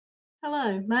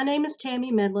Hello, my name is Tammy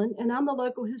Medlin, and I'm the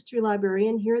local history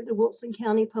librarian here at the Wilson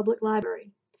County Public Library.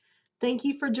 Thank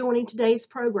you for joining today's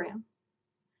program.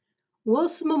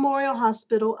 Wilson Memorial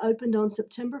Hospital opened on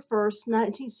September 1st,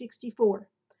 1964,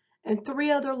 and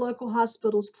 3 other local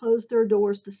hospitals closed their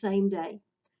doors the same day.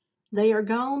 They are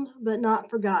gone, but not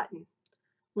forgotten.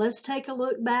 Let's take a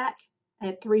look back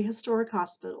at 3 historic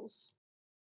hospitals.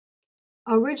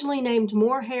 Originally named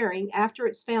Moore-Herring after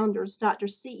its founders, Dr.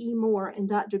 C.E. Moore and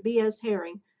Dr. B.S.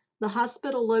 Herring, the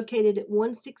hospital located at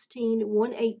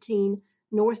 118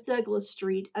 North Douglas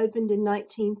Street opened in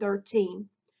 1913.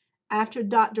 After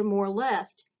Dr. Moore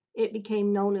left, it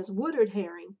became known as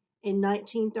Woodard-Herring in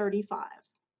 1935.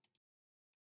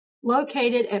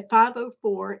 Located at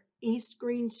 504 East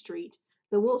Green Street,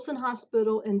 the Wilson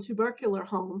Hospital and Tubercular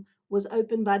Home was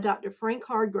opened by Dr. Frank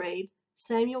Hargrave,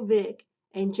 Samuel Vick,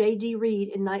 and J.D. Reed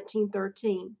in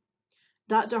 1913.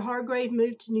 Dr. Hargrave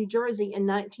moved to New Jersey in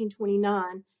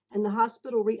 1929, and the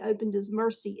hospital reopened as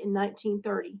Mercy in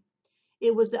 1930.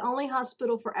 It was the only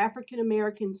hospital for African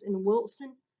Americans in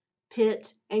Wilson,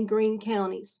 Pitt, and Greene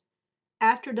counties.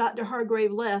 After Dr.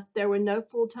 Hargrave left, there were no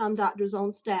full-time doctors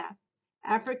on staff.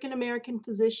 African American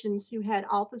physicians who had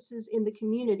offices in the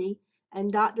community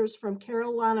and doctors from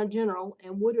Carolina General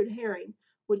and Woodard-Herring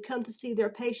would come to see their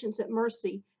patients at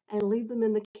Mercy and leave them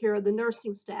in the care of the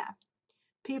nursing staff.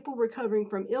 People recovering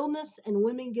from illness and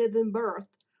women giving birth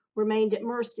remained at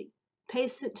Mercy.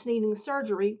 Patients needing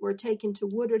surgery were taken to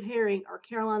Woodard-Herring or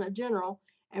Carolina General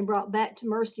and brought back to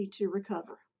Mercy to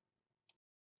recover.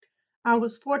 I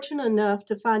was fortunate enough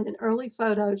to find an early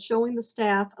photo showing the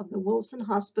staff of the Wilson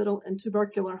Hospital and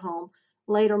Tubercular Home,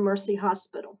 later Mercy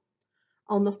Hospital.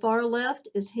 On the far left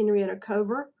is Henrietta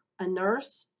Cover, a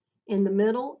nurse. In the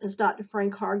middle is Dr.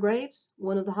 Frank Hargraves,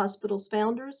 one of the hospital's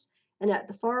founders, and at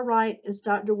the far right is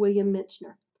Dr. William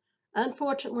Mitchner.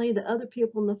 Unfortunately, the other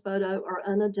people in the photo are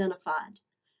unidentified.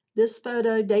 This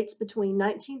photo dates between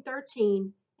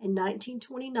 1913 and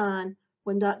 1929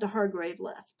 when Dr. Hargrave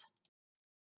left.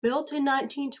 Built in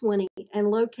 1920 and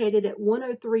located at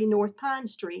 103 North Pine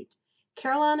Street,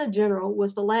 Carolina General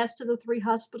was the last of the 3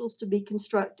 hospitals to be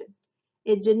constructed.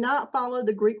 It did not follow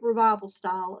the Greek Revival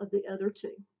style of the other 2.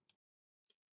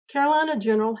 Carolina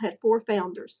General had 4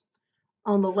 founders.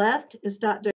 On the left is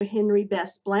Dr. Henry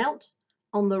Best Blount.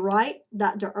 On the right,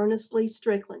 Dr. Ernest Lee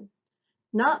Strickland.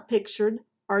 Not pictured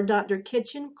are Dr.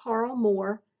 Kitchen Carl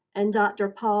Moore and Dr.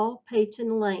 Paul Peyton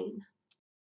Lane.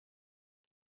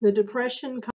 The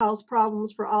Depression caused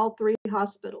problems for all 3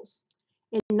 hospitals.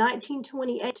 In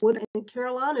 1928, Woodard and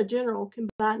Carolina General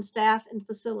combined staff and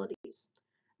facilities.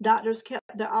 Doctors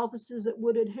kept their offices at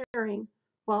Woodard-Herring,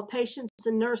 while patients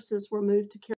and nurses were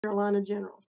moved to Carolina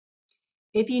General.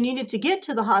 If you needed to get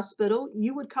to the hospital,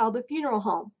 you would call the funeral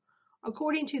home.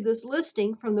 According to this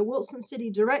listing from the Wilson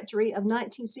City Directory of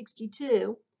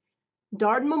 1962,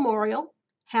 Darden Memorial,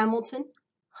 Hamilton,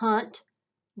 Hunt,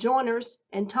 Joiners,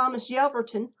 and Thomas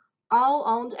Yelverton all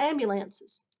owned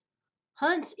ambulances.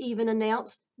 Hunt's even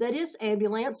announced that his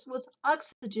ambulance was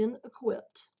oxygen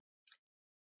equipped.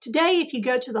 Today, if you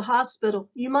go to the hospital,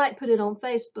 you might put it on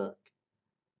Facebook.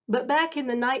 But back in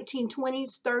the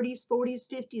 1920s, 30s, 40s,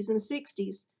 50s, and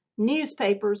 60s,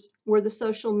 newspapers were the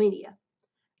social media.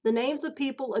 The names of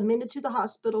people admitted to the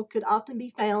hospital could often be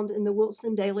found in the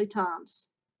Wilson Daily Times.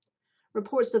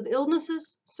 Reports of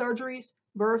illnesses, surgeries,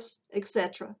 births,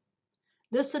 etc.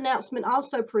 This announcement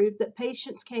also proved that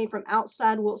patients came from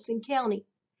outside Wilson County,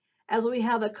 as we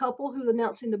have a couple who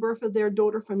announcing the birth of their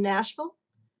daughter from Nashville,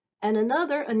 and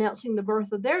another announcing the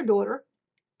birth of their daughter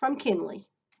from Kenley.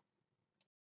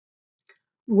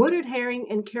 Woodard-Herring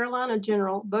and Carolina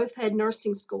General both had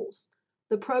nursing schools.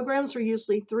 The programs were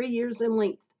usually 3 years in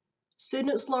length.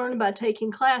 Students learned by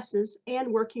taking classes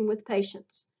and working with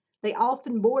patients. They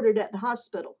often boarded at the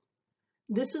hospital.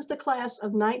 This is the class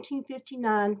of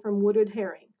 1959 from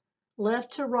Woodard-Herring.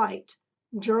 Left to right,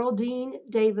 Geraldine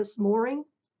Davis Mooring,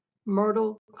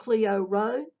 Myrtle Cleo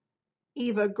Rowe,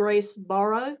 Eva Grace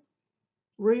Barrow,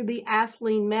 Ruby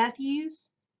Athleen Matthews,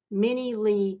 Minnie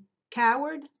Lee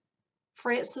Coward,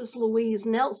 Frances Louise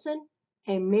Nelson,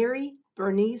 and Mary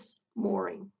Bernice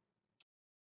Mooring.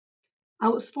 I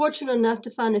was fortunate enough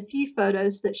to find a few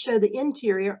photos that show the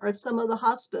interior of some of the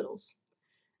hospitals.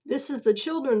 This is the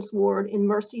children's ward in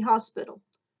Mercy Hospital.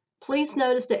 Please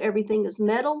notice that everything is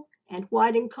metal and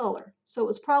white in color, so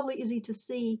it's probably easy to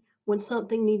see when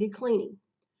something needed cleaning.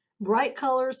 Bright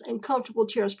colors and comfortable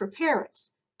chairs for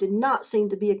parents did not seem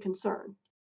to be a concern.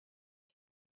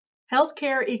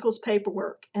 Healthcare equals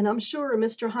paperwork, and I'm sure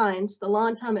Mr. Hines, the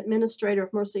longtime administrator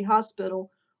of Mercy Hospital,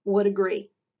 would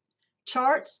agree.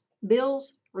 Charts,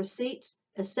 bills, receipts,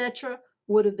 etc.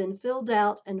 would have been filled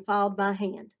out and filed by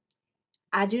hand.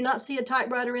 I do not see a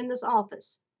typewriter in this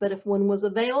office, but if one was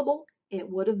available, it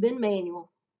would have been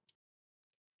manual.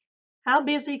 How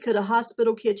busy could a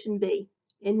hospital kitchen be?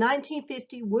 In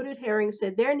 1950, Woodard-Herring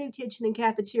said their new kitchen and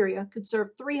cafeteria could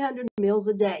serve 300 meals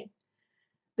a day.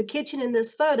 The kitchen in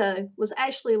this photo was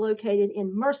actually located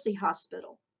in Mercy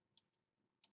Hospital.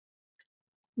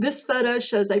 This photo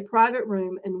shows a private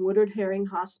room in Woodard-Herring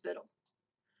Hospital.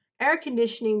 Air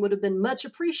conditioning would have been much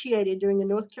appreciated during the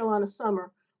North Carolina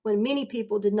summer when many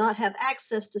people did not have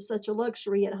access to such a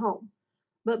luxury at home.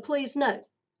 But please note,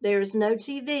 there is no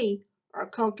TV or a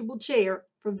comfortable chair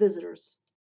for visitors.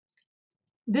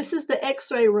 This is the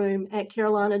X-ray room at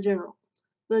Carolina General.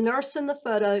 The nurse in the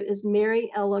photo is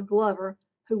Mary Ella Glover,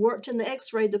 who worked in the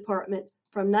X-ray department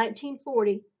from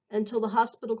 1940 until the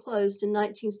hospital closed in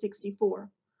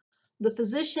 1964. The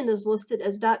physician is listed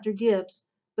as Dr. Gibbs,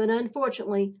 but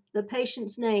unfortunately, the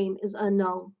patient's name is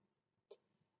unknown.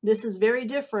 This is very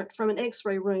different from an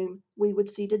X-ray room we would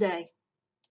see today.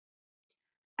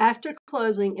 After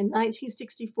closing in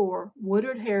 1964,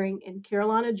 Woodard-Herring and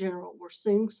Carolina General were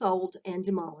soon sold and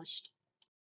demolished.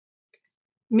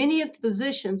 Many of the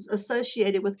physicians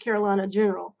associated with Carolina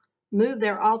General moved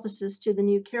their offices to the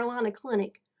new Carolina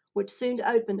Clinic, which soon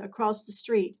opened across the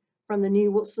street from the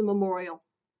new Wilson Memorial.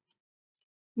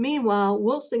 Meanwhile,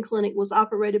 Wilson Clinic was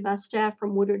operated by staff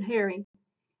from Woodard-Herring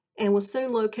and was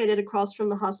soon located across from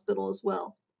the hospital as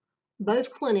well.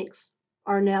 Both clinics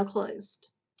are now closed.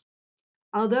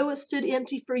 Although it stood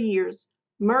empty for years,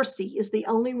 Mercy is the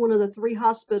only one of the three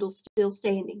hospitals still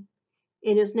standing.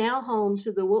 It is now home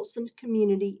to the Wilson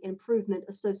Community Improvement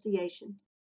Association.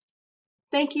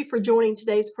 Thank you for joining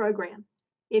today's program.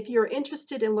 If you are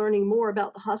interested in learning more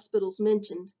about the hospitals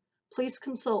mentioned, please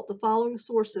consult the following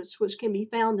sources which can be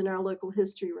found in our local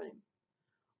history room.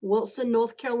 Wilson,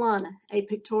 North Carolina, A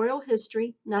Pictorial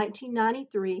History,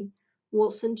 1993,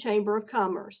 Wilson Chamber of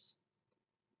Commerce.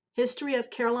 History of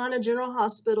Carolina General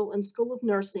Hospital and School of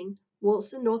Nursing,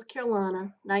 Wilson, North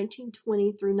Carolina,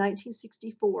 1920 through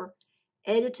 1964,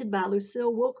 edited by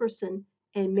Lucille Wilkerson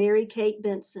and Mary Kate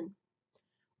Benson.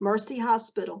 Mercy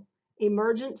Hospital,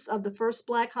 Emergence of the First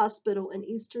Black Hospital in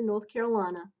Eastern North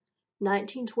Carolina,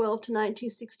 1912 to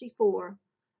 1964,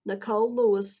 Nicole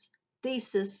Lewis,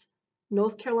 Thesis,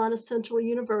 North Carolina Central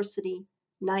University,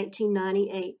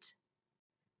 1998.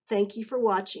 Thank you for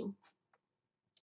watching.